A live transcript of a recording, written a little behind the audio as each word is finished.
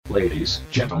Ladies,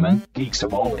 gentlemen, geeks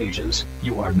of all ages,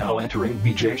 you are now entering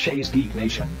BJ Shea's Geek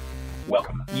Nation.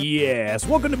 Welcome. Yes,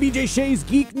 welcome to BJ Shea's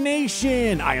Geek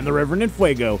Nation. I am the Reverend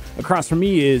Fuego. Across from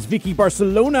me is Vicky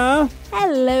Barcelona.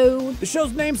 Hello. The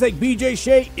show's namesake, BJ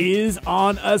Shea, is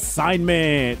on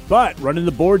assignment, but running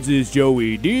the boards is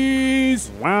Joey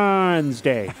D's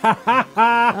Wednesday.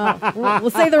 We'll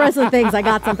say the rest of the things. I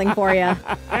got something for you.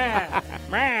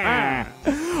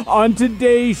 On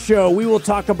today's show, we will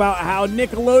talk about how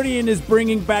Nickelodeon is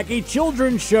bringing back a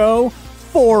children's show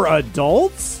for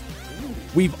adults.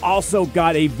 We've also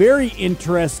got a very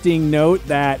interesting note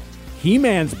that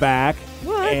He-Man's back.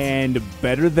 What? And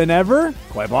better than ever?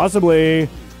 Quite possibly.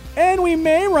 And we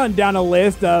may run down a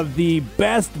list of the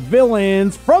best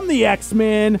villains from the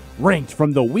X-Men, ranked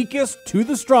from the weakest to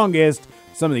the strongest.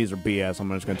 Some of these are BS, I'm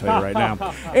just going to tell you right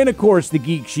now. And, of course, the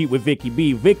Geek Sheet with Vicky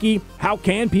B. Vicky, how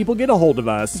can people get a hold of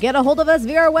us? Get a hold of us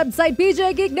via our website,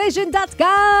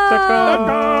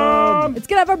 bjgeeknation.com. It's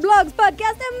going to have our blogs,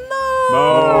 podcasts, and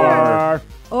more.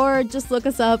 Or just look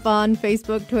us up on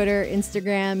Facebook, Twitter,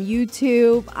 Instagram,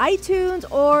 YouTube,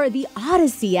 iTunes, or the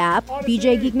Odyssey app,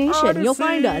 BJ Geek Nation. You'll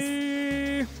find us.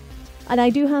 And I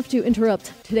do have to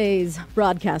interrupt today's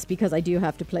broadcast because I do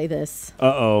have to play this.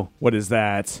 Uh-oh. What is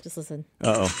that? Just listen.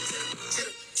 Uh-oh.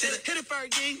 Hit it,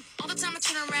 Fergie. All the time I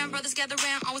turn around, brothers gather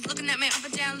around, always looking at me up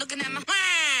and down, looking at my.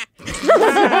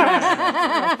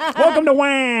 Welcome to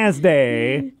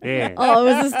Wednesday. Yeah. Oh,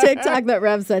 it was this TikTok that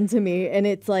Rev sent to me, and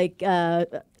it's like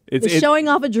it's showing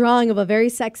off a drawing of a very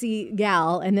sexy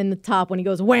gal, and then the top when he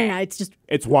goes, wah, it's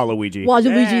Waluigi.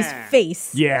 Waluigi's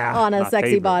face on a my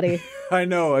sexy favorite. body. I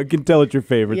know. I can tell it's your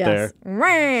favorite Yes.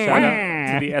 there. Shout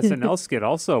out to the SNL skit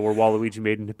also where Waluigi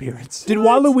made an appearance. Did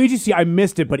Waluigi see? I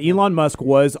missed it, but Elon Musk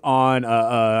was on.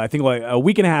 I think like a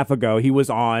week and a half ago, he was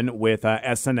on with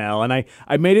SNL, and I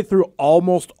made it through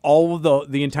almost all of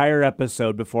the entire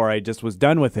episode before I just was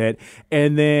done with it,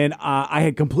 and then I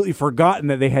had completely forgotten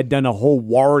that they had done a whole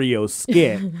Wario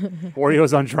skit,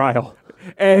 Wario's on trial.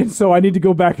 and so I need to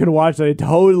go back and watch it. I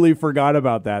totally forgot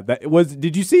about that.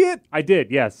 Did you see it? I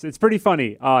did, yes. It's pretty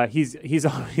funny.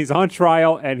 He's on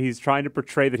trial and he's trying to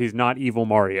portray that he's not evil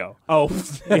Mario. Oh,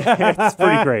 It's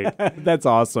pretty great. That's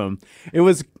awesome. It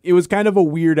was kind of a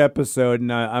weird episode,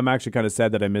 and I'm actually kind of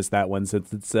sad that I missed that one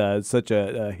since it's such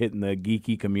a hit in the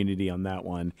geeky community on that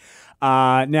one.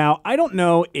 Now, I don't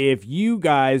know if you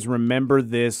guys remember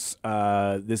this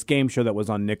game show that was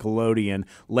on Nickelodeon,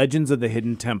 Legends of the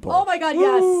Hidden Temple. Oh my God,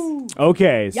 yes.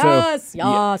 Okay, Yes.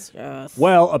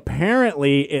 well,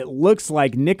 apparently it looks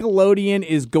like Nickelodeon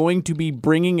is going to be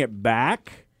bringing it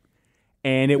back,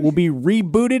 and it will be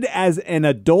rebooted as an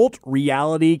adult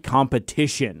reality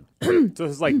competition. So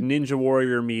it's like Ninja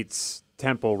Warrior meets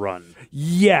Temple Run.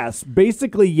 Yes,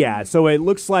 basically, yeah. So it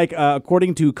looks like,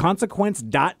 according to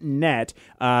consequence.net,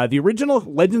 the original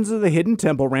Legends of the Hidden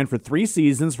Temple ran for 3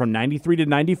 seasons from 93 to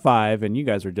 95, and you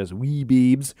guys are just wee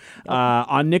beebs,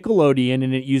 on Nickelodeon,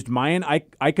 and it used Mayan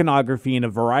iconography and a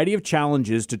variety of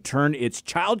challenges to turn its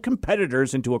child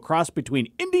competitors into a cross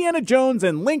between Indiana Jones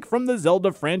and Link from the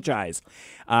Zelda franchise.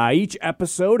 Each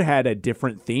episode had a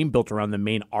different theme built around the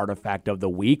main artifact of the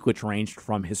week, which ranged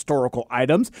from historical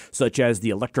items, such as the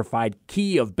electrified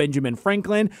key of Benjamin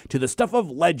Franklin, to the stuff of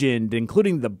legend,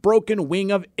 including the broken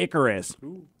wing of Icarus.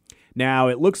 Ooh. Now,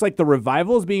 it looks like the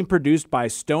revival is being produced by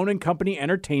Stone and Company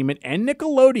Entertainment and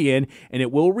Nickelodeon, and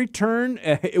it will return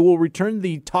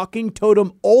the talking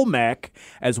totem Olmec,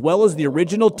 as well as the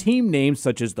original team names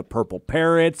such as the Purple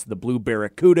Parrots, the Blue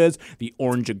Barracudas, the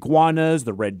Orange Iguanas,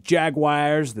 the Red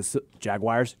Jaguars,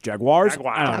 Jaguars?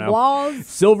 I don't know.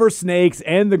 Silver Snakes,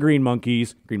 and the Green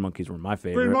Monkeys. Green Monkeys were my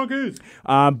favorite. Green Monkeys!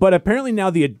 But apparently now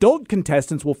the adult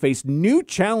contestants will face new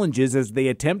challenges as they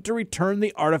attempt to return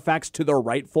the artifacts to their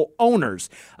rightful owners.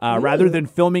 Rather than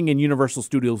filming in Universal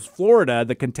Studios Florida,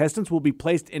 the contestants will be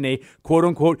placed in a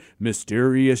quote-unquote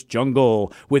mysterious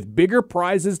jungle with bigger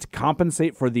prizes to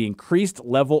compensate for the increased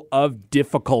level of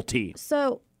difficulty.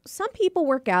 So some people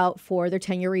work out for their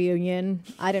 10-year reunion.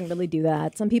 I didn't really do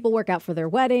that. Some people work out for their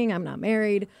wedding. I'm not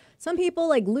married. Some people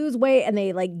lose weight and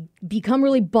they become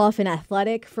really buff and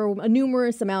athletic for a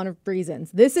numerous amount of reasons.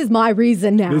 This is my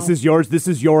reason now. This is yours. This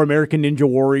is your American Ninja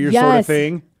Warrior sort of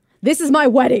thing. This is my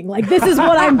wedding. This is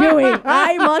what I'm doing.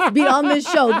 I must be on this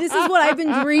show. This is what I've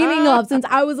been dreaming of since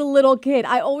I was a little kid.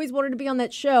 I always wanted to be on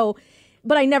that show,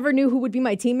 but I never knew who would be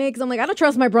my teammate because I'm I don't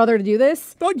trust my brother to do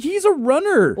this. Oh, he's a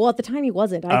runner. Well, at the time he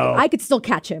wasn't. I could still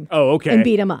catch him. Oh, okay. And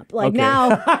beat him up.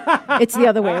 Now, it's the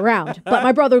other way around. But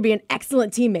my brother would be an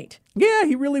excellent teammate. Yeah,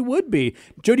 he really would be.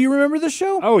 Joe, do you remember the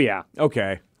show? Oh, yeah.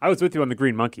 Okay. I was with you on the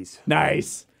Green Monkeys.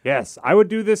 Nice. Yes, I would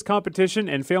do this competition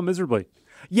and fail miserably.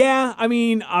 Yeah, I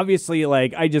mean, obviously,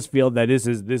 like, I just feel that this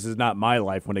is not my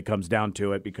life when it comes down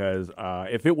to it, because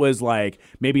if it was like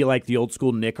maybe like the old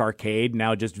school Nick Arcade,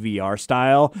 now just VR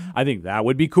style, I think that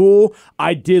would be cool.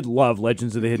 I did love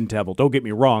Legends of the Hidden Temple, don't get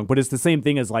me wrong, but it's the same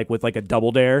thing as like with like a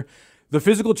Double Dare. The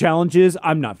physical challenges,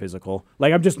 I'm not physical.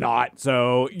 Like, I'm just not.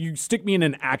 So you stick me in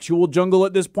an actual jungle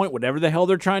at this point, whatever the hell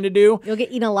they're trying to do. You'll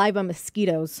get eaten alive by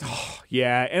mosquitoes.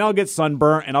 Yeah, and I'll get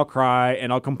sunburnt, and I'll cry,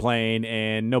 and I'll complain,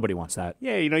 and nobody wants that.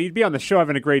 Yeah, you'd be on the show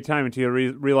having a great time until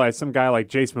you realize some guy like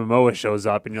Jace Momoa shows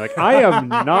up, and you're like, I am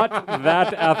not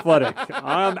that athletic.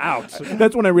 I'm out.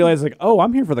 That's when I realized, like, oh,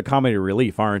 I'm here for the comedy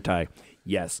relief, aren't I?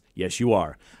 Yes, you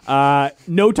are.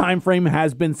 No time frame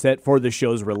has been set for the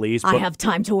show's release. I have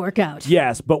time to work out.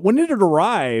 Yes, but when it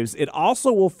arrives, it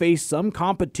also will face some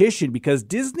competition because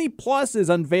Disney Plus has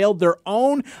unveiled their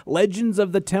own Legends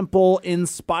of the Temple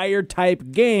inspired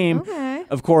type game. Okay.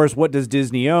 Of course, what does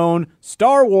Disney own?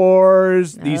 Star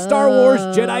Wars. The Star Wars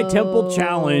Jedi Temple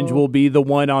Challenge will be the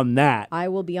one on that. I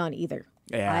will be on either.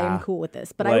 Yeah. I am cool with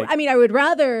this. But Like- I would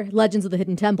rather Legends of the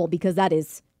Hidden Temple because that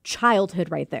is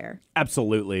childhood right there.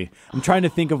 Absolutely. I'm trying to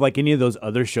think of like any of those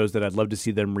other shows that I'd love to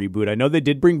see them reboot. I know they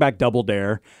did bring back Double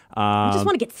Dare. I just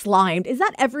want to get slimed. Is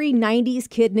that every 90s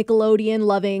kid Nickelodeon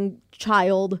loving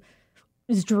child's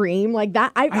dream? Like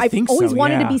that? I've think always so,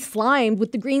 wanted yeah. to be slimed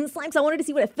with the green slime, so I wanted to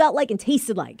see what it felt like and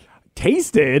tasted like.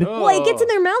 Tasted? Well, it gets in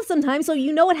their mouth sometimes, so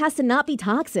you know it has to not be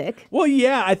toxic. Well,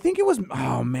 yeah, I think it was.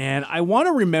 Oh man, I want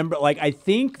to remember. Like, I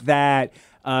think that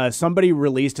somebody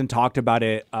released and talked about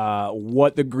it.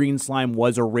 What the green slime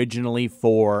was originally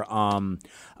for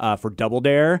Double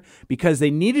Dare, because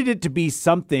they needed it to be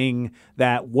something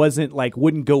that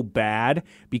wouldn't go bad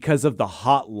because of the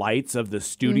hot lights of the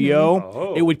studio.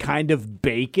 Oh. It would kind of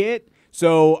bake it.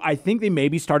 So I think they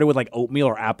maybe started with like oatmeal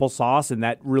or applesauce, and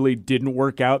that really didn't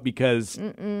work out because,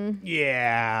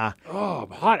 yeah. Oh,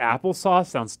 hot applesauce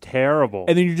sounds terrible.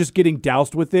 And then you're just getting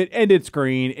doused with it, and it's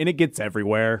green, and it gets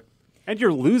everywhere. And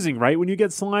you're losing, right, when you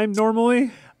get slime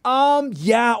normally?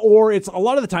 Yeah, or it's a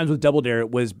lot of the times with Double Dare,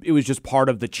 it was just part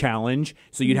of the challenge.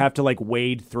 So you'd have to like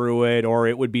wade through it, or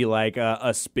it would be like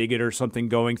a spigot or something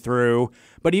going through.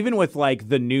 But even with like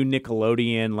the new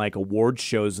Nickelodeon like award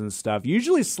shows and stuff,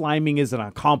 usually sliming is an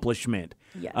accomplishment.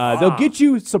 Yes. They'll get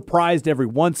you surprised every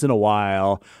once in a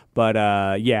while, but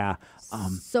yeah.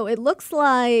 So it looks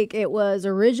like it was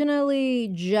originally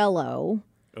Jell-O.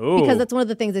 Ooh. Because that's one of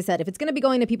the things they said. If it's going to be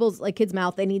going to people's like kids'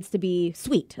 mouth, it needs to be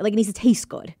sweet. Like it needs to taste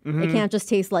good. It can't just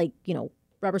taste like,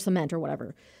 rubber cement or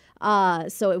whatever.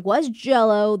 So it was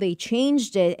Jell-O. They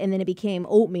changed it, and then it became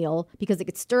oatmeal because they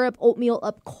could stir up oatmeal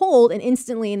up cold and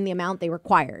instantly in the amount they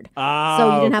required.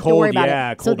 So you didn't have to worry about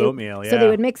it. Cold oatmeal, So they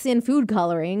would mix in food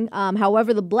coloring.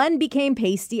 However, the blend became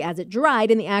pasty as it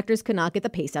dried, and the actors could not get the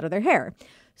paste out of their hair.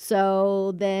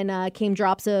 So then came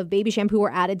drops of baby shampoo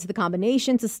were added to the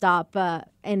combination to stop,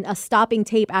 and a stopping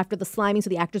tape after the sliming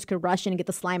so the actors could rush in and get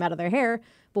the slime out of their hair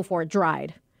before it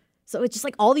dried. So it's just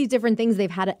like all these different things they've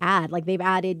had to add. Like they've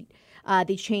added,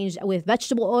 they changed with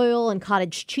vegetable oil and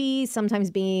cottage cheese,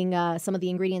 sometimes being some of the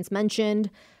ingredients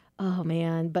mentioned. Oh,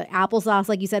 man. But applesauce,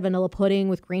 like you said, vanilla pudding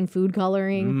with green food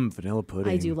coloring. Vanilla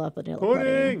pudding. I do love vanilla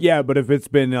pudding. Yeah, but if it's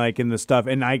been like in the stuff,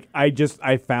 and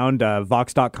I found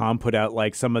Vox.com put out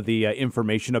like some of the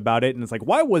information about it, and it's like,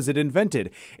 why was it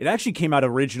invented? It actually came out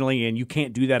originally, and You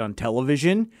Can't Do That on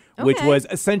Television, which Okay. was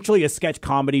essentially a sketch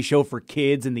comedy show for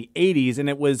kids in the 80s, and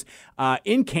it was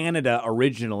in Canada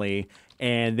originally,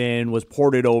 and then was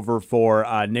ported over for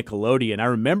Nickelodeon. I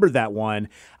remember that one.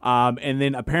 And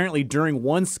then apparently during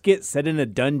one skit set in a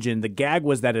dungeon, the gag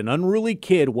was that an unruly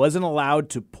kid wasn't allowed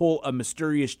to pull a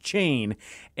mysterious chain.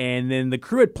 And then the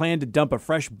crew had planned to dump a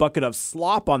fresh bucket of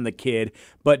slop on the kid,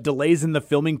 but delays in the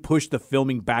filming pushed the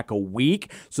filming back a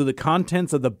week. So the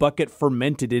contents of the bucket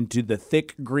fermented into the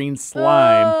thick green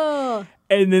slime. Oh.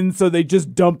 And then so they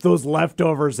just dumped those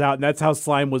leftovers out, and that's how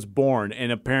slime was born.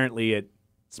 And apparently it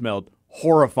smelled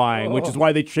horrifying, which is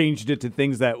why they changed it to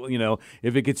things that,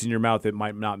 if it gets in your mouth, it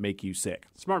might not make you sick.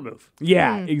 Smart move.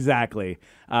 Yeah, exactly.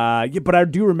 But I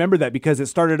do remember that because it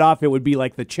started off, it would be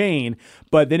like the chain,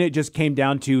 but then it just came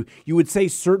down to, you would say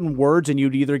certain words and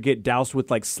you'd either get doused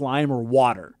with like slime or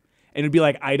water. And it'd be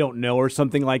like, I don't know, or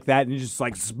something like that. And it's just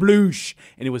like sploosh.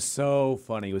 And it was so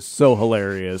funny. It was so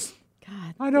hilarious.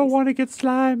 God, I don't want to get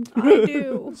slimed. I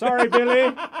do. Sorry,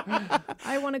 Billy.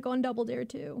 I want to go on Double Dare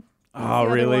too. Oh, The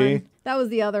other really? one. That was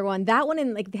the other one. That one,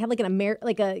 and like they had like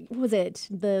what was it?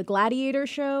 The Gladiator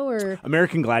show or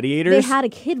American Gladiators? they had a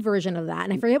kid version of that,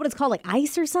 and I forget what it's called, like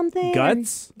Ice or something.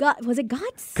 Guts? Was it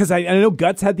Guts? Because I know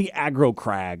Guts had the aggro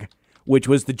crag, which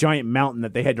was the giant mountain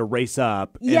that they had to race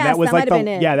up. And Yes, that was that like might have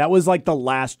been it. Yeah, that was like the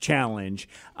last challenge.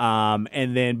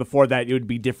 And then before that, it would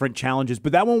be different challenges.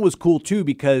 But that one was cool too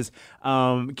because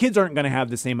kids aren't going to have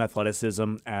the same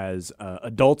athleticism as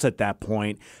adults at that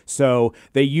point. So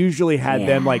they usually had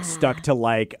them like stuck to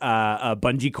like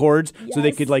bungee cords, so they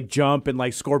Yes. could like jump and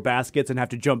like score baskets and have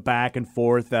to jump back and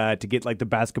forth to get like the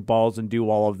basketballs and do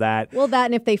all of that. Well, that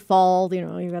and if they fall, you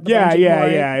got the Yeah, bungee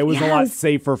cord. It was a lot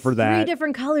safer for Three that.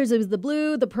 different colors. It was the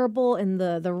blue, the purple, and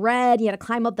the red. You had to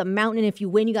climb up the mountain. If you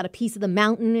win, you got a piece of the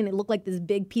mountain, and it looked like this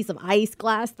big piece of ice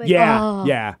glass thing. Oh.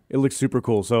 Yeah, it looks super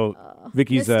cool. So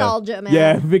Vicky's Nostalgia, man.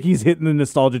 Yeah, Vicky's hitting the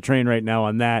nostalgia train right now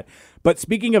on that. But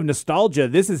speaking of nostalgia,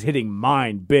 this is hitting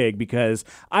mine big because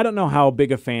I don't know how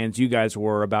big of fans you guys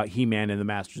were about He-Man and the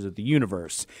Masters of the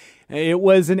Universe. It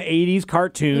was an 80s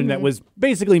cartoon that was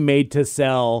basically made to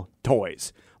sell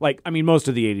toys. Like, I mean, most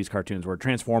of the 80s cartoons were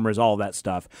Transformers, all of that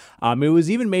stuff. It was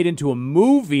even made into a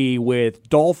movie with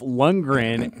Dolph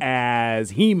Lundgren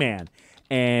as He-Man.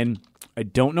 And I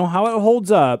don't know how it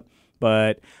holds up,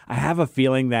 but I have a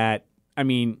feeling that, I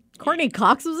mean... Courtney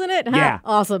Cox was in it? Huh? Yeah.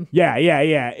 Awesome. Yeah.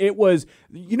 It was,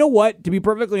 you know what? To be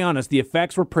perfectly honest, the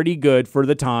effects were pretty good for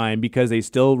the time because they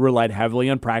still relied heavily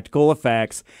on practical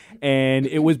effects. And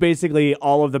it was basically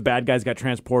all of the bad guys got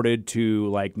transported to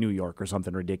like New York or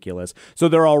something ridiculous. So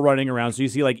they're all running around. So you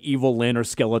see like Evil Lyn or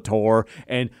Skeletor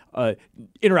and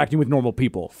interacting with normal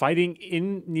people. Fighting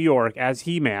in New York as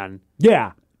He-Man.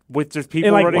 Yeah. With just people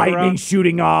And like running lightning around.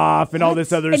 shooting off and all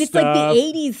this other And stuff. it's like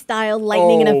the 80s style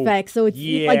lightning and Oh, effects. So it's like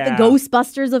the yeah.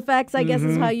 Ghostbusters effects, I guess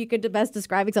is how you could best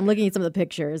describe it. Because I'm looking at some of the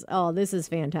pictures. Oh, this is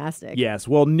fantastic. Yes,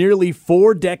 well, nearly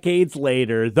 4 decades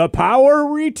later, the power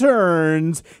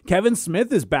returns. Kevin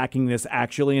Smith is backing this,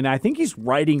 actually, and I think he's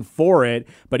writing for it,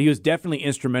 but he was definitely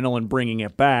instrumental in bringing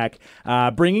it back,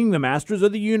 bringing the Masters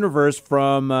of the Universe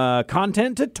from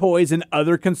content to toys and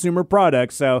other consumer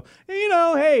products. So,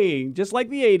 hey, just like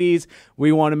the 80s,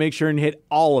 we want to make sure and hit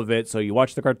all of it. So you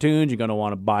watch the cartoons, you're going to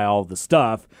want to buy all the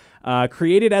stuff.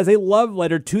 Created as a love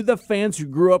letter to the fans who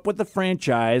grew up with the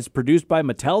franchise, produced by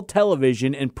Mattel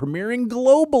Television and premiering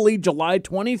globally July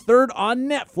 23rd on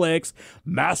Netflix,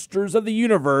 Masters of the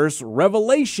Universe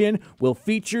Revelation will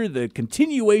feature the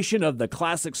continuation of the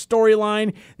classic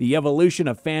storyline, the evolution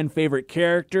of fan-favorite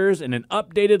characters, and an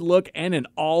updated look and an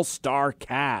all-star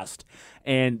cast.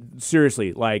 And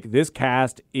seriously, like, this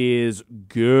cast is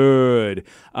good.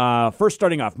 First,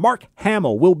 starting off, Mark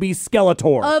Hamill will be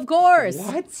Skeletor. Of course.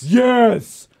 What?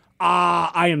 Yes!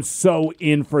 I am so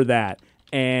in for that.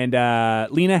 And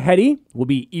Lena Headey will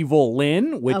be Evil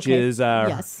Lyn, which Okay. is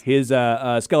Yes. his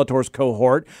Skeletor's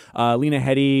cohort. Lena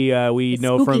Headey, we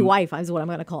know Spooky from... wife is what I'm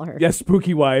going to call her. Yes,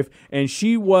 Spooky Wife. And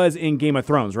she was in Game of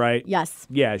Thrones, right? Yes.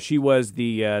 Yeah, she was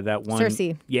the that one...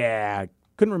 Cersei. Yeah,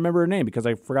 couldn't remember her name because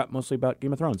I forgot mostly about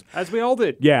Game of Thrones. As we all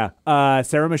did. Yeah.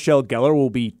 Sarah Michelle Gellar will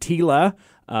be Tila.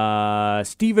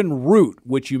 Stephen Root,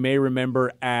 which you may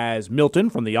remember as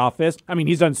Milton from The Office. I mean,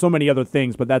 he's done so many other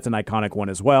things, but that's an iconic one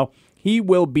as well. He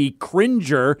will be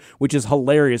Cringer, which is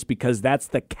hilarious because that's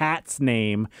the cat's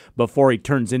name before he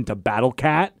turns into Battle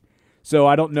Cat. So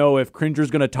I don't know if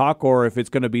Cringer's going to talk or if it's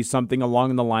going to be something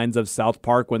along the lines of South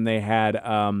Park when they had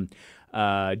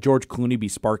George Clooney be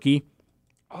Sparky.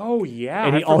 Oh, yeah.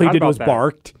 And I all he forgot did about was that.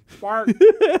 barked. Bark.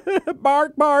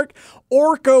 Bark, bark.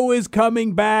 Orko is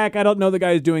coming back. I don't know the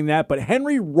guy who's doing that, but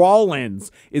Henry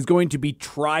Rollins is going to be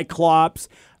Triclops.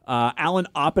 Alan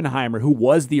Oppenheimer, who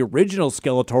was the original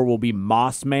Skeletor, will be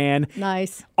Moss Man.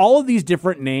 Nice. All of these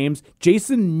different names.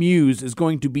 Jason Mewes is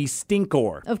going to be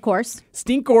Stinkor. Of course.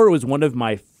 Stinkor was one of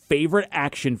my favorite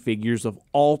action figures of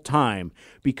all time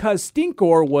because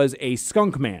Stinkor was a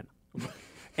skunk man.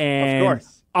 And Of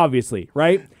course. Obviously,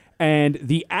 right? And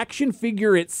the action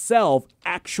figure itself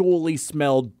actually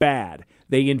smelled bad.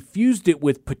 They infused it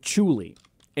with patchouli.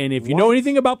 And if you know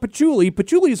anything about patchouli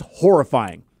is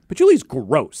horrifying. Patchouli is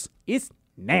gross. It's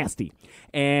nasty.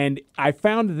 And I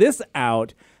found this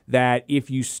out that if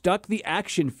you stuck the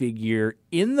action figure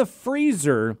in the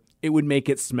freezer, it would make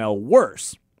it smell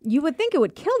worse. You would think it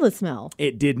would kill the smell.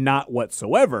 It did not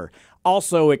whatsoever.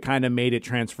 Also, it kind of made it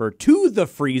transfer to the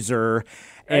freezer,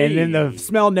 and then the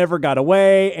smell never got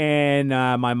away, and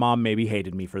my mom maybe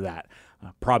hated me for that.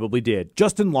 Probably did.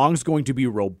 Justin Long's going to be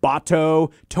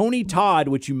Roboto. Tony Todd,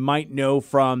 which you might know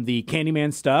from the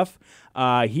Candyman stuff,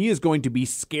 he is going to be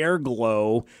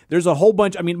Scareglow. There's a whole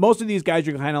bunch. I mean, most of these guys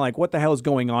are kind of like, what the hell is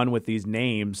going on with these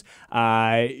names?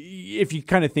 If you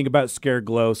kind of think about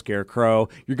Scareglow, Scarecrow,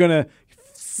 you're going to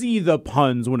see the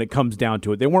puns when it comes down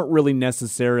to it. They weren't really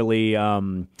necessarily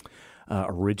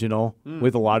original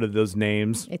with a lot of those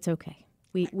names. It's okay.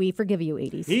 We forgive you,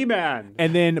 80s. He-Man.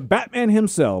 And then Batman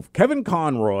himself, Kevin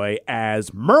Conroy,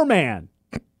 as Merman.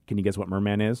 Can you guess what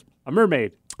Merman is? A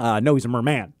mermaid. No, he's a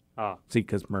merman. Oh. See,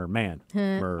 because Merman.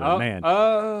 Merman.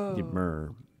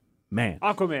 Merman.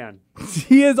 Aquaman.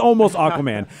 He is almost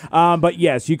Aquaman. But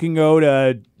yes, you can go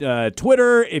to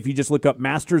Twitter. If you just look up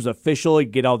Masters Official, you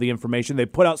get all the information. They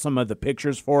put out some of the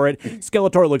pictures for it.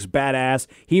 Skeletor looks badass.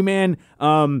 He-Man,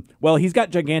 well, he's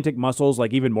got gigantic muscles,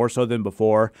 like even more so than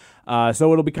before.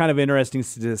 So it'll be kind of interesting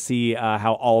to see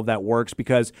how all of that works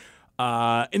because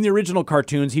in the original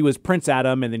cartoons, he was Prince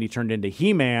Adam, and then he turned into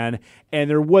He-Man, and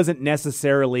there wasn't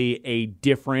necessarily a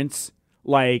difference.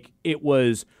 Like, it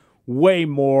was way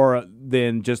more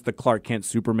than just the Clark Kent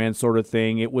Superman sort of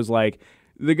thing. It was like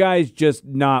the guy's just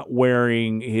not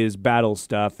wearing his battle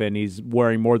stuff, and he's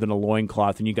wearing more than a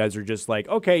loincloth, and you guys are just like,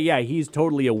 okay, yeah, he's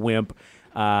totally a wimp,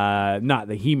 not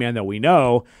the He-Man that we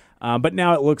know. But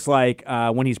now it looks like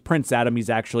when he's Prince Adam, he's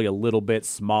actually a little bit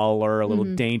smaller, a little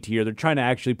daintier. They're trying to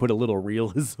actually put a little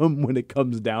realism when it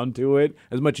comes down to it,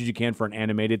 as much as you can for an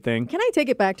animated thing. Can I take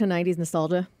it back to 90s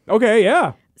nostalgia? Okay,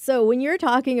 yeah. So when you're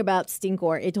talking about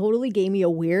Stinkor, it totally gave me a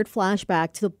weird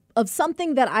flashback of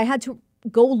something that I had to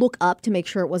go look up to make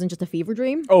sure it wasn't just a fever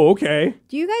dream. Oh, okay.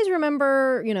 Do you guys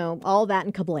remember, all that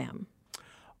in Kablam?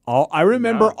 I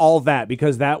remember all that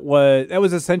because that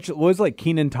was essentially was like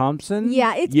Kenan Thompson.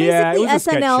 Yeah, it's it basically was a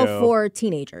sketch SNL show. for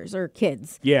teenagers or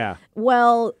kids. Yeah.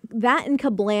 Well, that and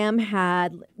Kablam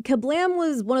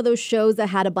was one of those shows that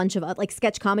had a bunch of like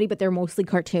sketch comedy, but they're mostly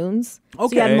cartoons.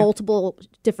 Okay. So you had multiple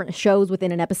different shows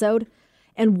within an episode.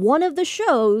 And one of the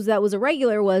shows that was a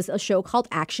regular was a show called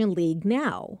Action League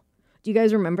Now. Do you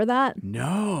guys remember that?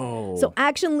 No. So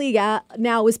Action League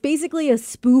Now was basically a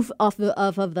spoof of the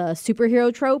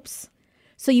superhero tropes.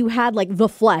 So you had like The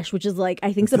Flesh, which is like,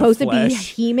 I think supposed to be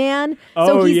He-Man. Oh,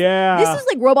 so yeah. This is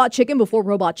like Robot Chicken before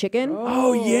Robot Chicken.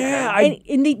 Oh, yeah.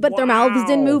 But their mouths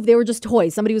didn't move. They were just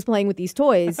toys. Somebody was playing with these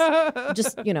toys,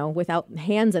 just, without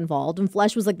hands involved. And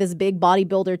Flesh was like this big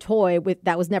bodybuilder toy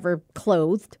that was never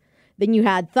clothed. Then you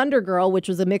had Thunder Girl, which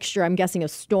was a mixture, I'm guessing,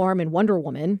 of Storm and Wonder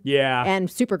Woman. Yeah. And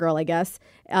Supergirl, I guess.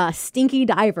 Stinky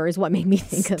Diver is what made me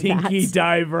think of that. Stinky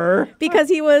Diver. Because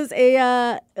he was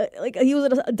a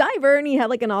diver and he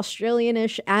had like an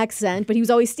Australian-ish accent, but he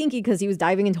was always stinky because he was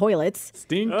diving in toilets.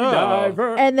 Stinky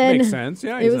Diver. And then makes sense.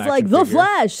 Yeah, it was like The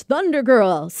Flash, Thunder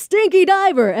Girl, Stinky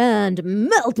Diver, and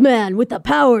Melt Man with the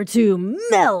power to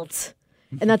melt.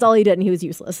 And that's all he did, and he was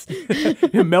useless.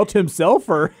 Melt himself,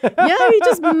 or yeah, he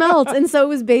just melts. And so it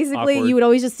was basically Awkward. you would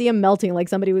always just see him melting, like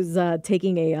somebody was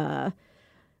taking a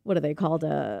what are they called?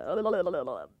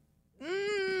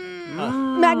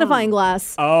 Magnifying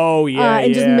glass. Oh yeah,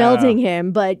 and just melting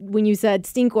him. But when you said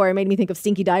Stinkor, it made me think of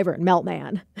Stinky Diver and Melt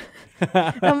Man.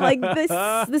 I'm like,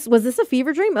 this was this a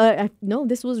fever dream? No,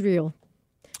 this was real.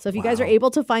 So if you guys are able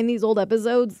to find these old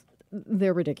episodes,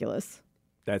 they're ridiculous.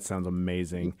 That sounds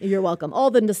amazing. You're welcome.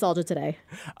 All the nostalgia today.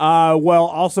 Well,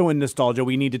 also in nostalgia,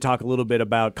 we need to talk a little bit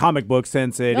about comic books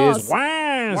since it is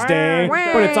Wednesday,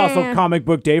 but it's also comic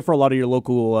book day for a lot of your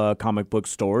local comic book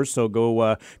stores. So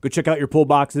go check out your pull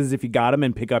boxes if you got them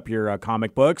and pick up your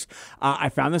comic books. I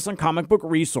found this on Comic Book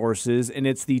Resources, and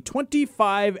it's the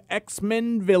 25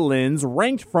 X-Men villains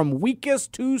ranked from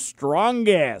weakest to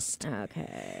strongest.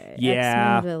 Okay.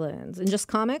 Yeah. X-Men villains. And just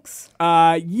comics?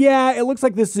 Yeah, it looks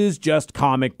like this is just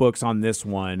comic books on this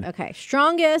one. Okay.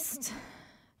 Strongest.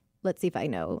 Let's see if I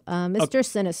know. Mr.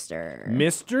 Sinister.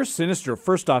 Mr. Sinister.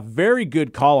 First off, very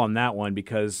good call on that one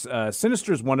because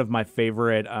Sinister is one of my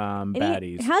favorite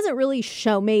baddies. He hasn't really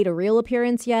made a real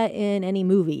appearance yet in any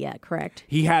movie yet, correct?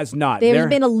 He has not. There's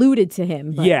been alluded to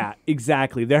him. But... Yeah,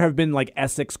 exactly. There have been like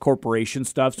Essex Corporation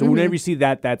stuff. So whenever you see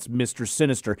that, that's Mr.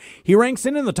 Sinister. He ranks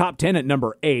in the top 10 at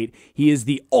number 8. He is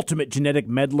the ultimate genetic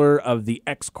meddler of the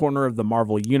X corner of the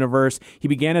Marvel Universe. He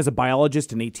began as a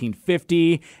biologist in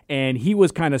 1850, and he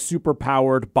was kind of super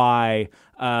powered by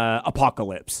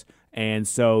Apocalypse. And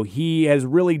so he has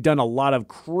really done a lot of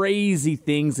crazy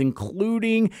things,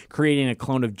 including creating a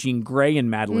clone of Jean Grey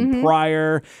and Madeline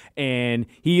Pryor. And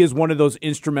he is one of those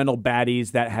instrumental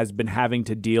baddies that has been having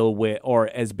to deal with, or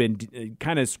has been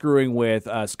kind of screwing with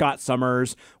Scott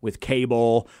Summers, with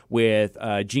Cable, with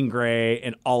Jean Grey,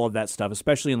 and all of that stuff,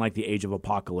 especially in like the Age of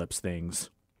Apocalypse things.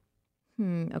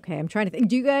 Okay, I'm trying to think.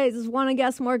 Do you guys want to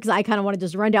guess more? Because I kind of want to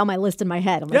just run down my list in my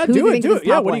head. I'm like, Yeah, who do you it. think is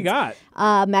Yeah, top what do you ones?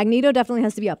 got? Magneto definitely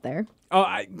has to be up there. Oh,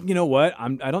 you know what?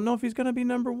 I don't know if he's going to be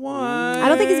number 1. I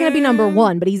don't think he's going to be number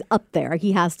 1, but he's up there.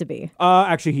 He has to be.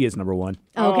 Actually, he is number 1.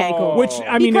 Okay, cool. Which,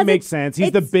 I mean, Because it makes sense.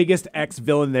 He's the it's- biggest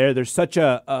X-villain there. There's such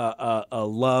a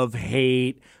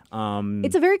love-hate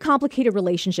It's a very complicated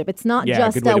relationship. It's not Yeah,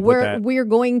 just good way to put that. we're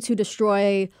going to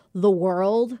destroy the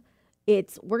world.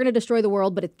 It's we're going to destroy the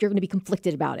world, but you're going to be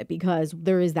conflicted about it because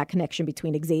there is that connection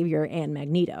between Xavier and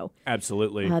Magneto.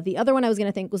 Absolutely. The other one I was going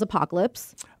to think was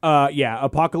Apocalypse.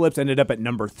 Apocalypse ended up at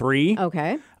number 3.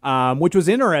 Okay. Which was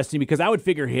interesting because I would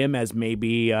figure him as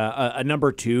maybe a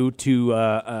number 2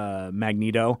 to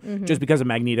Magneto, just because of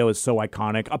Magneto is so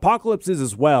iconic. Apocalypse is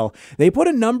as well. They put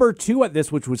a number 2 at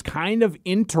this, which was kind of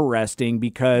interesting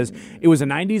because it was a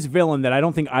 90s villain that I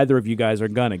don't think either of you guys are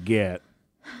going to get.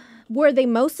 Were they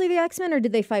mostly the X-Men, or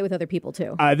did they fight with other people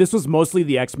too? This was mostly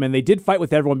the X-Men. They did fight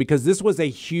with everyone because this was a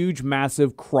huge,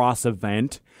 massive cross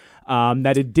event.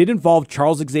 That it did involve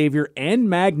Charles Xavier and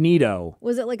Magneto.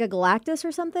 Was it like a Galactus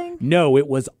or something? No, it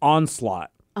was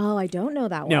Onslaught. Oh, I don't know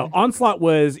that one. Now, Onslaught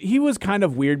was kind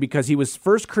of weird because he was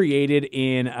first created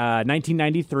in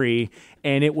 1993,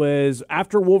 and it was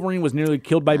after Wolverine was nearly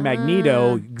killed by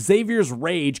Magneto. Xavier's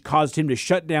rage caused him to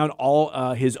shut down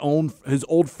all his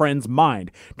old friend's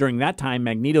mind. During that time,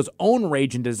 Magneto's own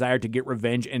rage and desire to get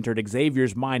revenge entered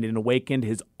Xavier's mind and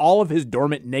awakened all of his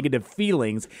dormant negative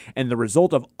feelings, and the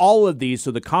result of all of these,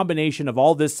 so the combination of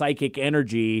all this psychic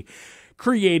energy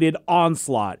created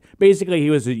Onslaught. Basically, he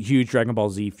was a huge Dragon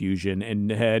Ball Z fusion, and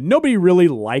nobody really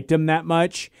liked him that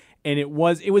much. And it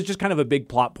was just kind of a big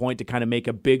plot point to kind of make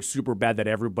a big super bad that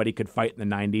everybody could fight in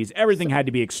the 90s. Everything had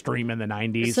to be extreme in the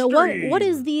 90s. So what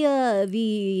is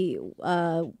the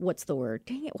what's the word?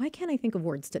 Dang it! Why can't I think of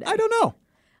words today? I don't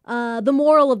know. The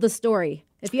moral of the story.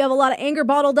 If you have a lot of anger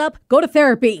bottled up, go to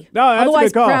therapy. No, that's a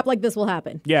Otherwise, good call. crap like this will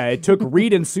happen. Yeah, it took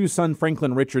Reed and Sue's son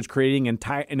Franklin Richards creating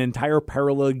an entire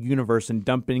parallel universe and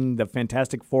dumping the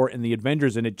Fantastic Four and the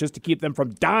Avengers in it just to keep them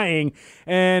from dying.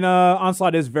 And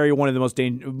Onslaught is one of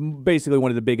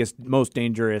the biggest, most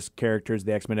dangerous characters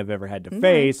the X-Men have ever had to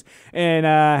face, and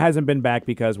hasn't been back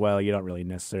because, well, you don't really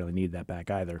necessarily need that back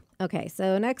either. Okay,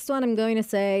 so next one I'm going to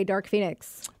say Dark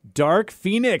Phoenix. Dark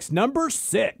Phoenix, number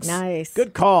 6. Nice.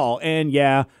 Good call. And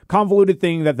yeah, convoluted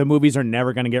thing that the movies are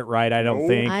never going to get right, I don't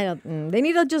think. They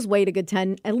need to just wait a good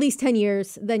at least 10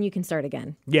 years, then you can start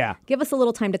again. Yeah. Give us a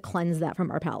little time to cleanse that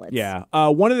from our palates. Yeah.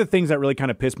 One of the things that really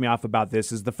kind of pissed me off about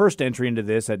this is the first entry into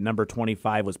this at number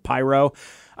 25 was Pyro.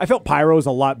 I felt Pyro's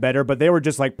a lot better, but they were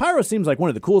just like, Pyro seems like one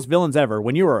of the coolest villains ever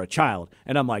when you were a child.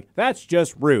 And I'm like, that's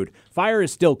just rude. Fire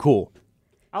is still cool.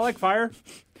 I like Fire.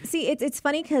 See, it's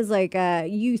funny because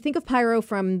you think of Pyro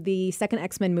from the second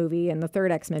X-Men movie and the third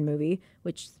X-Men movie,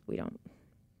 which we don't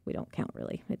count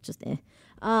really. It's just but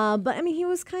I mean, he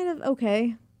was kind of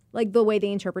okay, like the way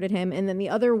they interpreted him. And then the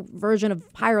other version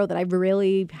of Pyro that I've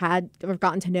really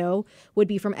gotten to know would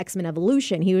be from X-Men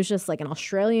Evolution. He was just like an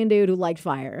Australian dude who liked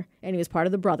fire, and he was part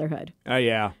of the Brotherhood. Oh,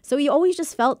 yeah. So he always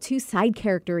just felt too side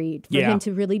character-y for him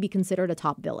to really be considered a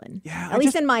top villain. Yeah, At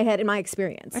least in my head, in my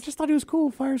experience. I just thought he was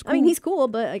cool. Fire's cool. I mean, he's cool,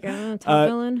 but like top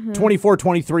villain. 24,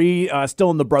 23,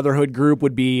 still in the Brotherhood group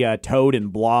would be Toad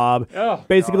and Blob. Oh,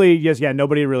 basically,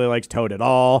 nobody really likes Toad at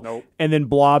all. Nope. And then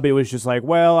Blob, it was just like,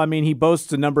 well, I mean, he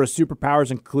boasts a number of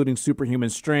superpowers, including superhuman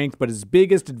strength, but his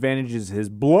biggest advantage is his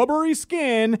blubbery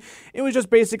skin. It was just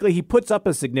basically he puts up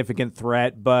a significant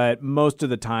threat, but most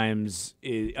of the times,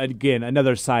 again,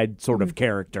 another side sort of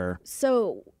character.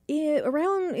 So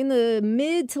around in the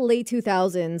mid to late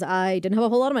 2000s, I didn't have a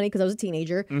whole lot of money because I was a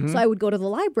teenager. So I would go to the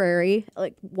library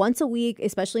like once a week,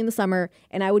 especially in the summer,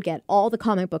 and I would get all the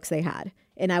comic books they had.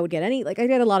 And I would get I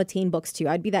get a lot of teen books too.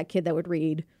 I'd be that kid that would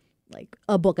read like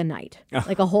a book a night,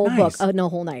 like a whole book, no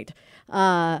whole night.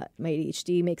 My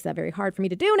ADHD makes that very hard for me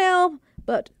to do now,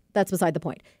 but that's beside the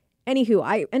point. Anywho,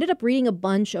 I ended up reading a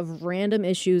bunch of random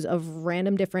issues of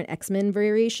random different X-Men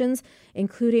variations,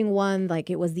 including one like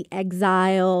it was the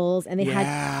Exiles, and they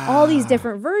had all these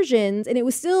different versions, and it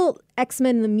was still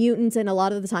X-Men and the Mutants, and a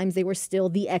lot of the times they were still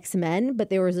the X-Men, but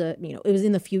there was it was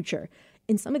in the future.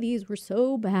 And some of these were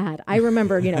so bad. I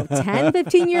remember, 10,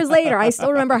 15 years later, I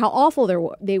still remember how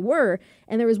awful they were.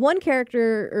 And there was one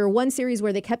character or one series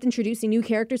where they kept introducing new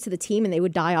characters to the team and they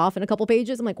would die off in a couple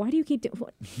pages. I'm like, why do you keep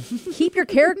keep your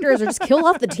characters or just kill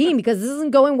off the team because this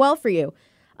isn't going well for you.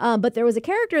 But there was a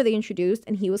character they introduced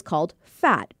and he was called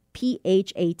Fat,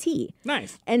 P-H-A-T.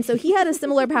 Nice. And so he had a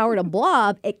similar power to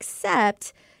Blob,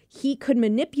 except he could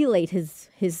manipulate his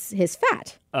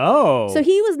fat. Oh. So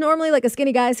he was normally like a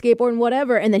skinny guy skateboarding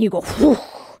whatever, and then you go, whew.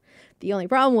 The only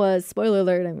problem was, spoiler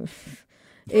alert,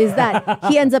 is that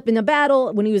he ends up in a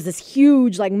battle when he was this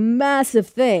huge, like massive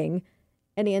thing,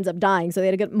 and he ends up dying. So they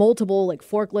had to get multiple like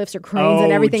forklifts or cranes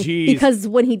and everything geez. because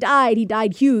when he died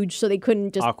huge. So they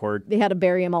couldn't just Awkward. They had to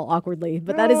bury him all awkwardly.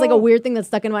 But that is like a weird thing that's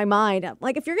stuck in my mind.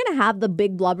 Like if you're gonna have the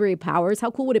big blubbery powers,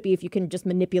 how cool would it be if you can just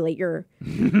manipulate your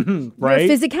Right?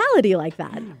 your physicality like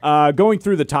that? Going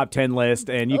through the top 10 list,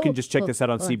 and you can just check this out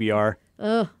on CBR.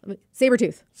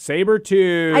 Sabretooth.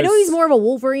 Sabretooth. I know he's more of a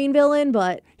Wolverine villain,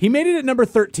 but He made it at number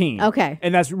 13. Okay.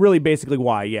 And that's really basically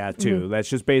why, too. That's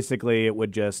just basically,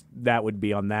 that would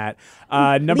be on that.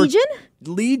 Number Legion?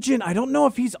 Legion, I don't know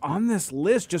if he's on this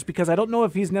list just because I don't know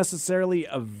if he's necessarily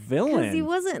a villain. because he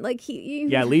wasn't like he.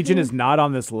 Yeah, Legion is not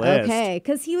on this list. Okay,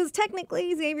 because he was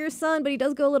technically Xavier's son, but he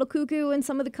does go a little cuckoo in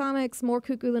some of the comics, more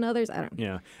cuckoo than others. I don't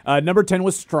know. Yeah. Number 10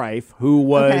 was Strife, who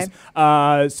was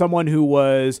someone who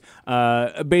was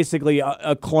basically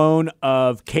a clone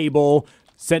of Cable,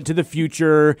 sent to the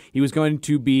future. He was going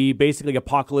to be basically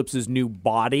Apocalypse's new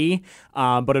body,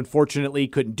 but unfortunately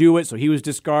couldn't do it, so he was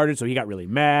discarded, so he got really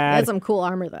He mad. had some cool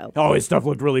armor though. Oh, his stuff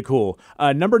looked really cool.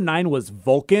 Number 9 was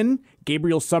Vulcan.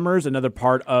 Gabriel Summers, another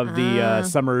part of the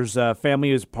Summers family,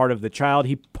 is part of the Child.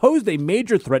 He posed a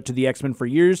major threat to the X-Men for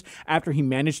years after he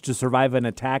managed to survive an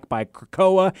attack by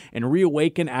Krakoa and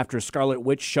reawaken after Scarlet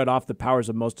Witch shut off the powers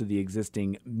of most of the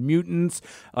existing mutants.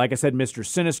 Like I said, Mr.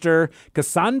 Sinister.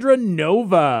 Cassandra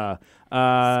Nova.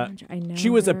 I know She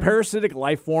was a her. parasitic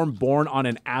life form born on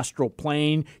an astral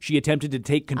plane. She attempted to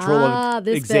take control of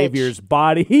this Xavier's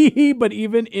body, but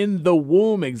even in the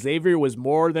womb, Xavier was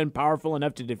more than powerful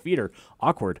enough to defeat her.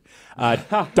 Awkward.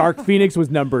 Dark Phoenix was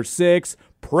number 6.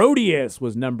 Proteus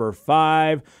was number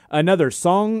 5. Another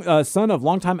son of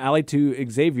longtime ally to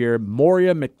Xavier,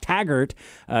 Moria McTaggart.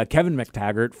 Kevin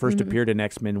McTaggart first appeared in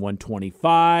X-Men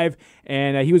 125,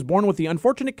 and he was born with the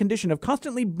unfortunate condition of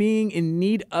constantly being in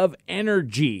need of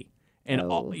energy. And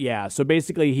so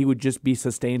basically he would just be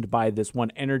sustained by this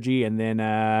one energy, and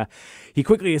then he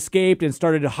quickly escaped and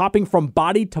started hopping from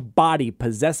body to body,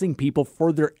 possessing people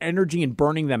for their energy and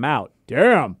burning them out.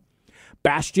 Damn.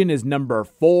 Bastion is number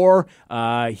 4.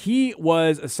 He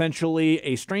was essentially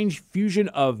a strange fusion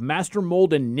of Master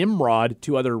Mold and Nimrod,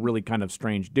 two other really kind of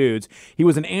strange dudes. He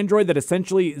was an android that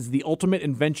essentially is the ultimate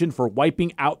invention for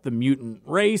wiping out the mutant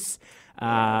race.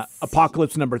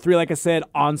 Apocalypse number 3, like I said,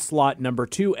 Onslaught number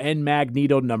 2, and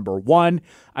Magneto number 1.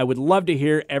 I would love to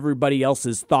hear everybody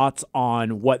else's thoughts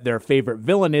on what their favorite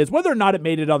villain is, whether or not it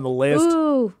made it on the list.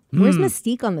 Ooh, where's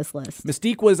Mystique on this list?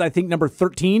 Mystique was, I think, number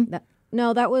 13.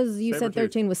 No, that was, you said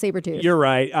 13 was Sabretooth. You're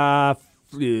right.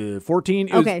 14.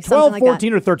 It Okay, was something 12, like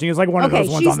 14, or 13. It was like one of Okay,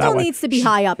 those ones she on that still one. needs to be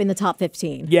high up in the top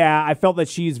 15. Yeah, I felt that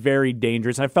she's very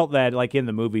dangerous. I felt that, like, in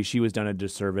the movie, she was done a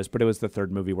disservice, but it was the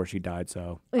third movie where she died,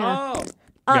 so. Yeah.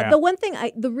 Yeah. The one thing,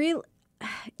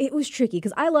 it was tricky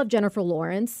because I love Jennifer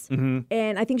Lawrence, and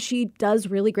I think she does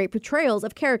really great portrayals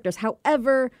of characters.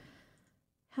 However,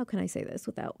 how can I say this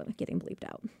without getting bleeped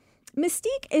out?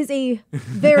 Mystique is a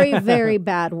very, very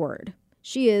bad word.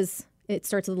 It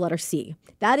starts with the letter C.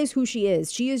 That is who she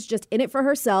is. She is just in it for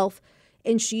herself,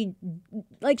 and she'll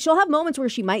have moments where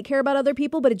she might care about other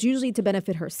people, but it's usually to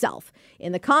benefit herself.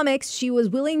 In the comics, she was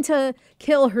willing to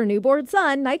kill her newborn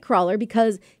son, Nightcrawler,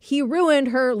 because he ruined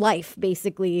her life,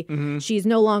 basically. She's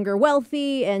no longer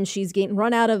wealthy, and she's getting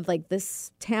run out of, like,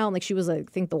 this town. Like, she was, I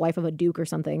think, the wife of a duke or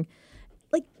something.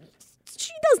 Like,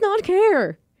 she does not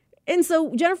care. And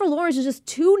so Jennifer Lawrence is just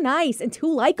too nice and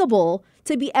too likable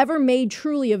to be ever made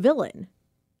truly a villain.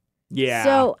 Yeah.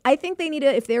 So I think they need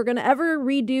to, if they're going to ever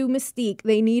redo Mystique,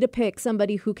 they need to pick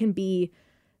somebody who can be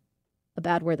a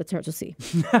bad word that starts with C.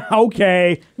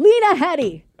 Okay. Lena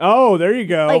Headey. Oh, there you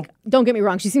go. Like, don't get me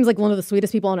wrong. She seems like one of the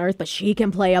sweetest people on earth, but she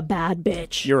can play a bad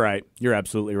bitch. You're right. You're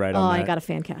absolutely right Oh, on that. I got to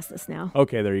fan cast this now.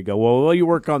 Okay, there you go. Well, while you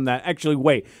work on that, actually,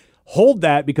 wait. Hold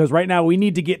that, because right now we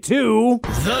need to get to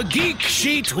The Geek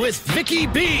Sheet with Vicky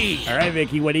B. All right,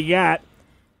 Vicky, what do you got?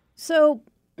 So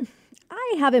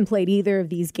I haven't played either of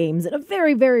these games in a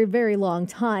very, very, very long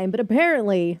time, but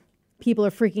apparently people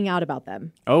are freaking out about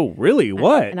them. Oh, really?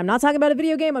 What? And I'm not talking about a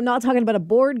video game. I'm not talking about a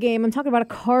board game. I'm talking about a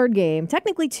card game.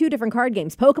 Technically, 2 different card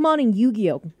games, Pokemon and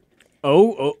Yu-Gi-Oh!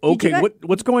 Okay. guys-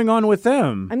 What's going on with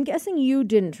them? I'm guessing you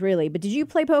didn't really, but did you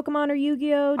play Pokemon or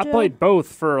Yu-Gi-Oh, I Joe? played both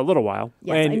for a little while.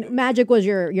 Yes, and- I know Magic was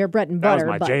your bread and That was butter.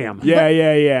 my but, jam.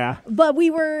 Yeah. But we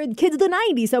were kids of the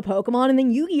 90s, so Pokemon and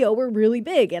then Yu-Gi-Oh were really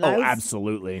big. And Oh,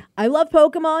 absolutely. I love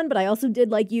Pokemon, but I also did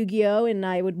like Yu-Gi-Oh, and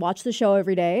I would watch the show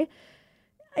every day.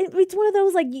 It's one of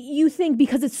those, like, you think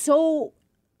because it's so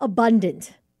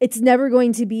abundant, it's never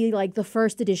going to be like the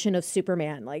first edition of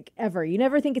Superman, like, ever. You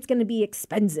never think it's going to be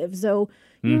expensive, so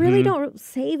you really don't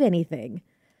save anything.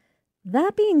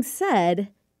 That being said,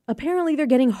 apparently they're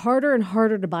getting harder and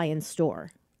harder to buy in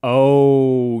store.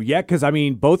 Oh, yeah, because, I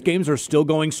mean, both games are still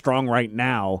going strong right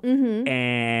now.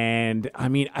 And, I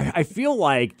mean, I feel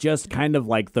like just kind of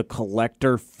like the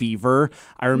collector fever.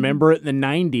 I remember it in the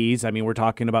 90s. I mean, we're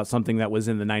talking about something that was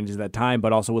in the 90s at that time,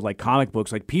 but also with, like, comic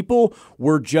books. Like, people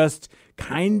were just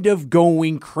kind of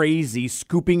going crazy,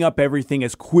 scooping up everything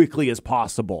as quickly as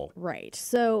possible. Right.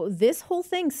 So this whole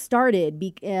thing started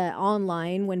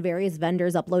online when various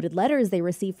vendors uploaded letters they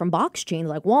received from box chains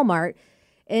like Walmart.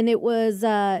 And it was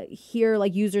here,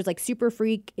 like users like Super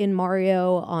Freak in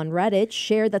Mario on Reddit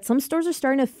shared that some stores are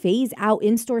starting to phase out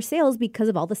in-store sales because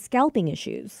of all the scalping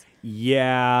issues.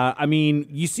 Yeah, I mean,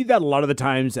 you see that a lot of the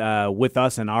times with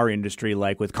us in our industry,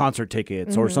 like with concert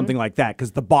tickets or something like that,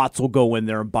 because the bots will go in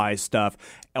there and buy stuff,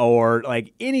 or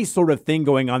like any sort of thing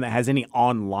going on that has any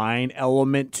online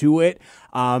element to it.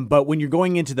 But when you're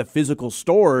going into the physical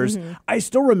stores, I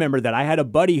still remember that I had a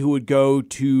buddy who would go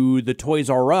to the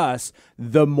Toys R Us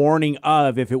the morning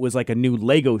of, if it was like a new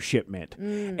Lego shipment,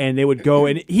 and they would go,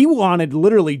 and he wanted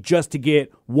literally just to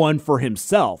get one for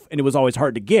himself, and it was always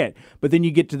hard to get. But then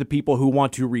you get to the people who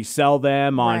want to resell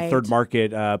them on third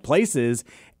market places,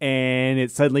 and it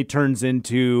suddenly turns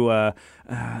into,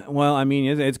 well, I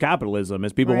mean, it's capitalism.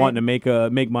 It's people wanting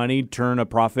to make money, turn a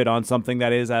profit on something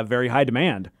that is a very high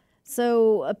demand.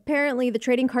 So apparently the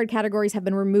trading card categories have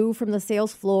been removed from the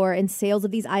sales floor, and sales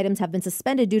of these items have been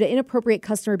suspended due to inappropriate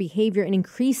customer behavior and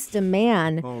increased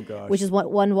demand, which is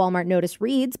what one Walmart notice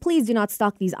reads. Please do not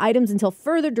stock these items until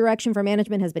further direction from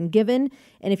management has been given.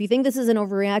 And if you think this is an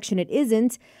overreaction, it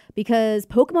isn't, because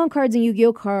Pokemon cards and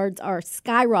Yu-Gi-Oh cards are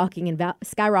skyrocketing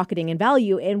in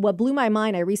value. And what blew my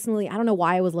mind, I don't know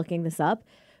why I was looking this up,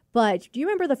 but do you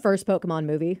remember the first Pokemon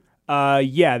movie?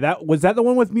 Yeah, that was that the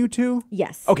one with Mewtwo?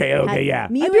 Yes. Okay, yeah.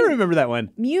 I do remember that one.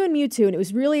 Mew and Mewtwo, and it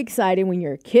was really exciting when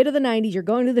you're a kid of the 90s, you're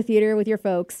going to the theater with your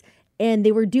folks, and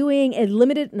they were doing a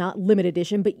not limited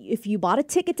edition, but if you bought a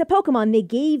ticket to Pokemon, they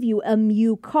gave you a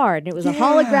Mew card, and it was a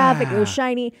holographic, it was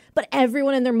shiny, but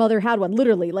everyone and their mother had one,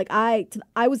 literally. Like, I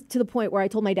was to the point where I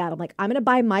told my dad, I'm like, I'm going to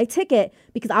buy my ticket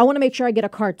because I want to make sure I get a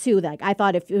card too. Like, I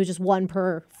thought if it was just one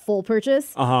per full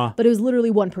purchase, but it was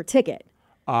literally one per ticket.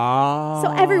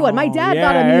 So everyone, my dad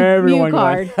got a Mew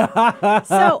card.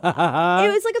 So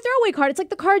it was like a throwaway card. It's like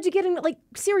the cards you get in like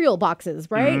cereal boxes,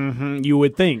 right? You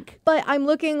would think. But I'm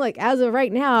looking like as of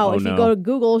right now, you go to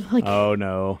Google,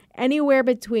 like anywhere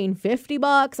between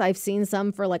 $50. I've seen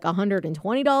some for like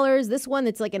 $120. This one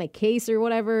that's like in a case or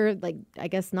whatever, like I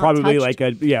guess not probably touched.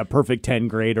 like a perfect 10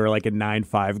 grade or like a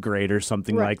 9.5 grade or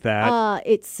something like that.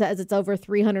 It says it's over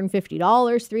 $350.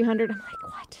 $300. I'm like,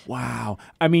 what? Wow.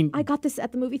 I mean, I got this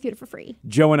at the movie theater for free.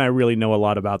 Joe and I really know a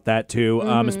lot about that too,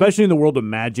 especially in the world of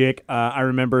Magic. I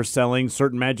remember selling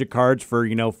certain Magic cards for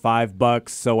 $5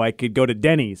 so I could go to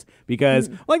Denny's because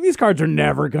like these cards are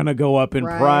never gonna go up in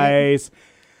price.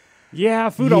 Yeah,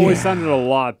 food always sounded a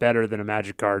lot better than a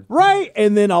Magic card. Right.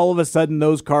 And then all of a sudden,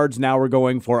 those cards now are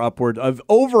going for upwards of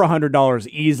over $100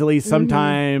 easily,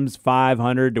 sometimes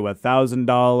 $500 to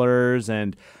 $1,000.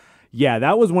 And yeah,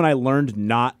 that was when I learned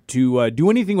not to do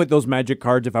anything with those Magic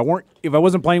cards. If I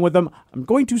wasn't playing with them, I'm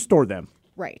going to store them.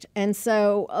 Right. And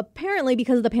so apparently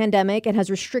because of the pandemic, it has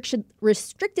restricted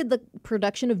the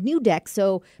production of new decks.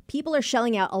 So people are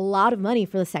shelling out a lot of money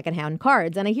for the secondhand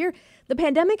cards. And I hear the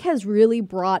pandemic has really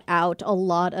brought out a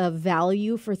lot of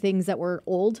value for things that were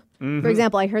old. For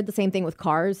example, I heard the same thing with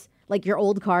cars, like your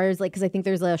old cars, like because I think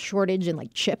there's a shortage in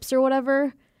like chips or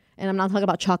whatever. And I'm not talking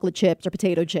about chocolate chips or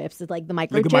potato chips. It's like the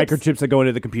microchips. Like the microchips that go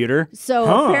into the computer? So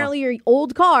apparently your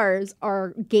old cars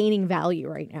are gaining value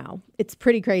right now. It's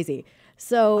pretty crazy.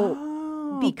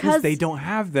 So because they don't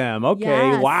have them. Okay.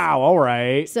 Yes. Wow. All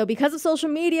right. So because of social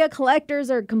media, collectors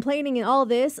are complaining and all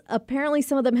this. Apparently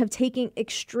some of them have taken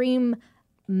extreme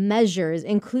measures,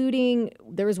 including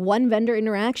there was one vendor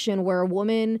interaction where a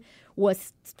woman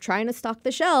was trying to stock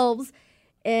the shelves.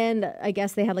 And I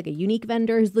guess they had like a unique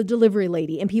vendor who's the delivery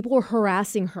lady, and people were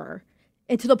harassing her,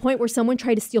 and to the point where someone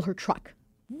tried to steal her truck.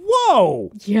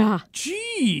 Whoa! Yeah.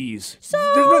 Jeez. So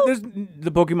the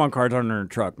Pokemon cards aren't in her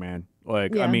truck, man.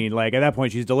 Like, I mean, like at that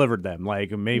point, she's delivered them.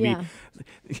 Like maybe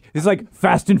it's like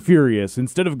Fast and Furious.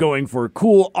 Instead of going for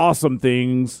cool, awesome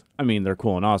things, I mean, they're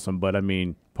cool and awesome, but I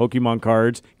mean, Pokemon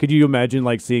cards. Could you imagine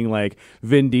like seeing like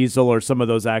Vin Diesel or some of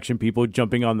those action people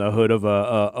jumping on the hood of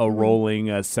a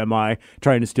rolling semi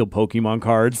trying to steal Pokemon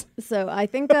cards? So I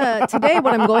think today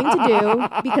what I'm going to do,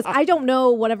 because I don't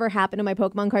know whatever happened to my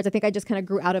Pokemon cards. I think I just kind of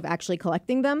grew out of actually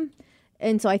collecting them.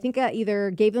 And so I think I either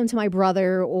gave them to my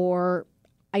brother, or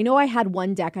I know I had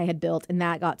one deck I had built and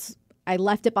I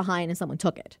left it behind and someone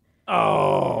took it.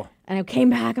 Oh. And I came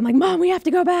back. I'm like, Mom, we have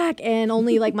to go back. And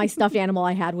only like my stuffed animal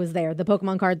I had was there. The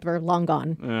Pokemon cards were long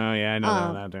gone. Oh, yeah, I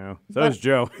know that too. So is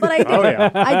Joe. But I did, Oh,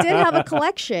 yeah. I did have a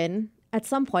collection at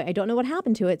some point. I don't know what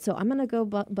happened to it. So I'm going to go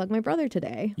bug my brother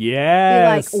today.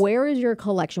 Yes. Be like, where is your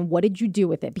collection? What did you do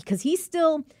with it? Because he's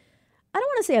still, I don't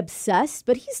want to say obsessed,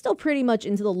 but he's still pretty much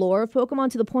into the lore of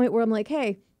Pokemon to the point where I'm like,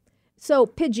 hey, so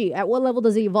Pidgey, at what level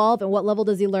does he evolve and what level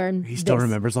does he learn? He still this?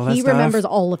 remembers all that He stuff? remembers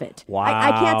all of it. Wow. I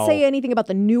can't say anything about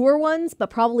the newer ones, but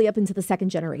probably up into the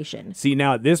second generation. See,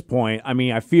 now at this point, I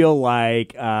mean, I feel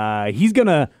like he's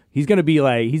gonna be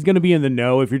in the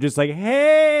know if you're just like,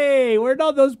 hey, where'd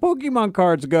all those Pokemon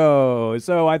cards go?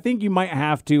 So I think you might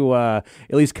have to at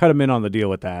least cut him in on the deal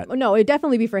with that. No, it'd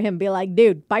definitely be for him. Be like,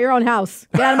 dude, buy your own house.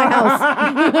 Get out of my house.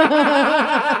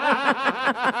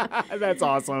 That's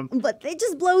awesome. But it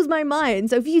just blows my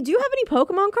mind. So if you do have any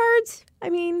Pokemon cards, I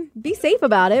mean, be safe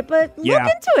about it, but look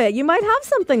into it. You might have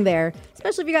something there,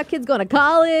 especially if you got kids going to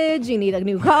college, you need a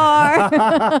new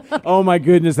car. Oh my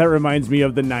goodness, that reminds me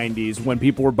of the 90s when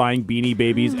people were buying Beanie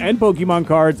Babies and Pokemon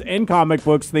cards and comic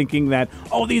books thinking that,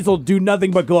 oh, these will do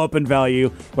nothing but go up in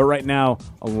value. But right now,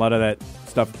 a lot of that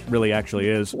stuff really actually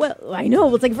is. Well, I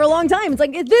know. It's like for a long time, it's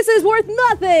like, this is worth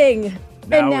nothing.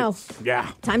 And now,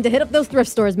 time to hit up those thrift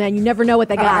stores, man. You never know what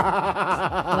they got.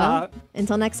 Well,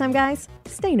 until next time, guys,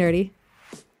 stay nerdy.